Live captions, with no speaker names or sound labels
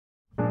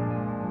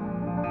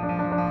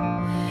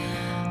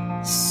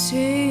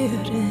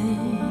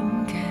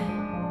sitting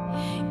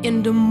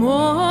in the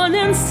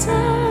morning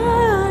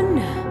sun.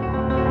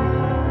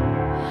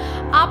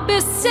 I'll be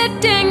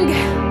sitting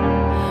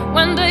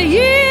when the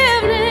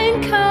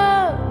evening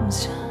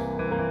comes,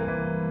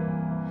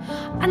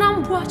 and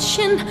I'm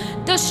watching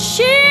the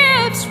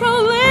ships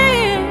roll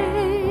in.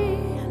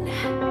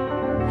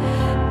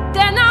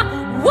 Then I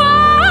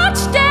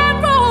watch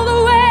them roll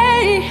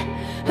away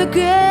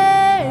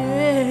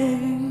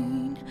again.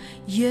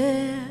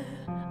 Yeah,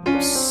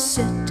 I'm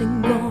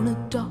sitting on the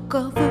dock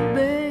of the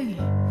bay,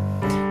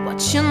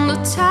 watching the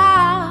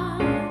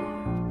tide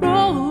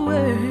roll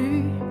away.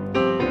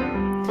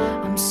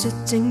 I'm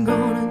sitting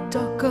on the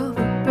dock of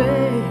the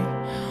bay,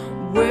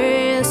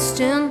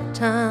 wasting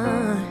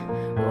time.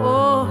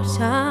 Oh,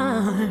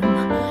 time.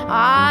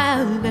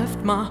 I left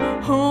my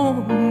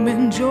home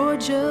in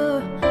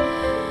Georgia,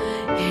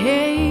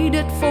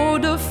 headed for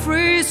the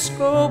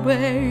Frisco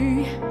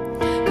Bay,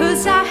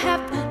 'cause I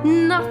have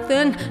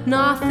nothing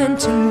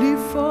to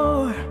live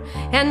for,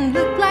 and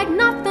look like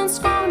nothing's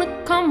gonna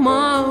come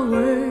my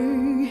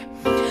way.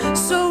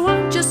 So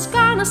I'm just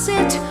gonna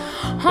sit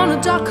on the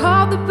dock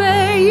of the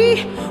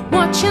bay,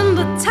 watching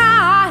the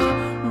tide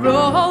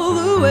roll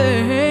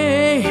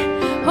away.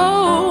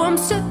 Oh, I'm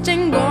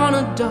sitting on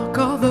the dock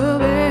of the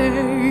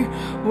bay,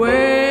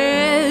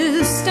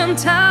 wasting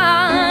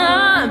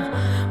time,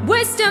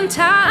 wasting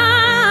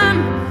time.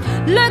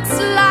 Looks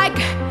like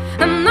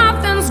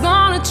nothing's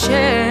gonna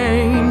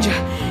change.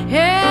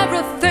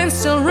 Everything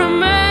still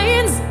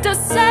remains the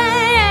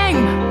same.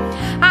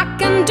 I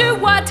can do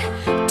what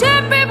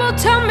 10 people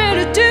tell me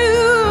to do,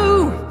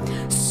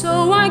 so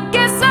I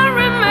guess I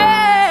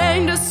remain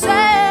the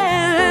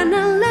same.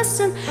 And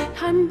listen,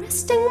 I'm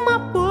resting my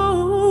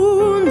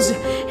bones,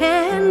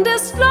 and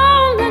this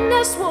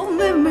loneliness won't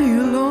leave me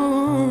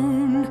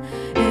alone.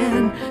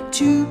 And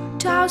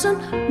 2,000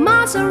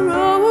 miles of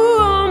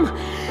roam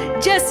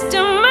just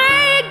to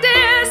make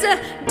this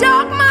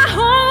dock my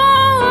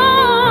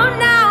home.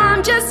 Now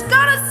I'm just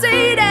gonna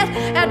sit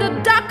at the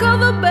dock of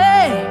the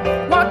bay,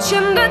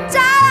 watching the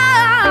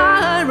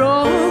tide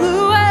roll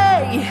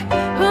away.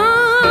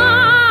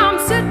 I'm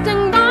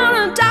sitting on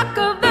the dock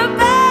of the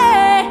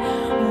bay,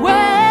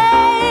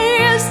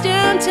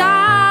 wasting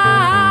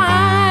time.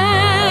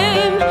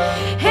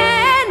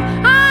 And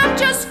I'm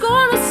just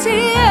gonna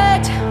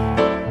sit,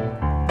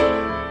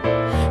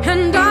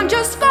 and I'm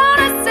just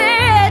gonna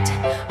sit,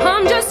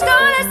 I'm just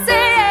gonna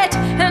sit,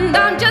 and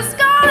I'm just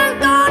gonna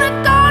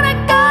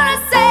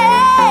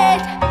sit.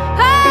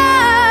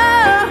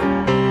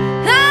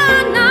 Oh,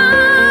 no,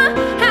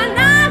 and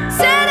I'm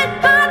sitting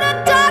on the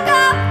dock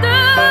of the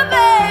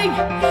bay,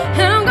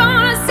 and I'm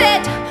gonna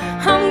sit,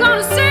 I'm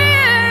gonna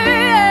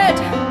sit.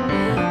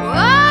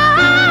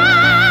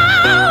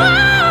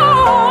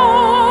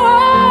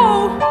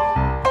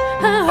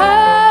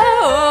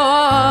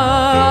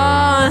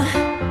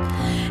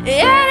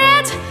 And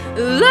it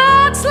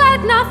looks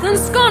like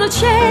nothing's gonna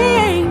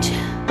change.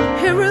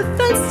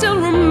 Everything still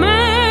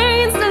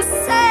remains the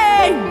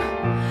same.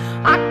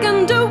 I can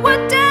do what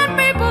 10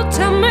 people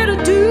tell me to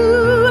do,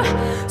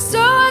 so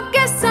I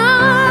guess I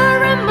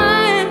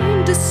remain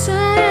the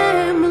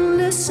same.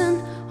 Listen,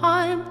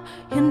 I'm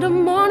in the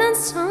morning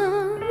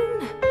sun.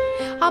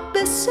 I'll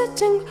be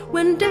sitting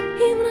when the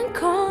evening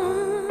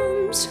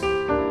comes.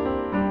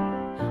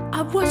 I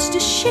watch the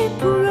ship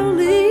roll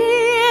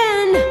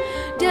in,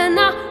 then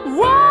I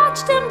watch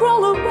them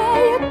roll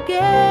away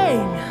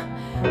again.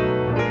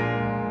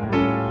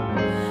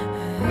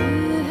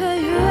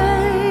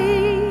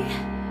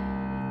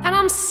 And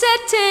I'm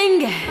sitting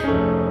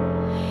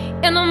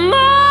in the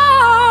morning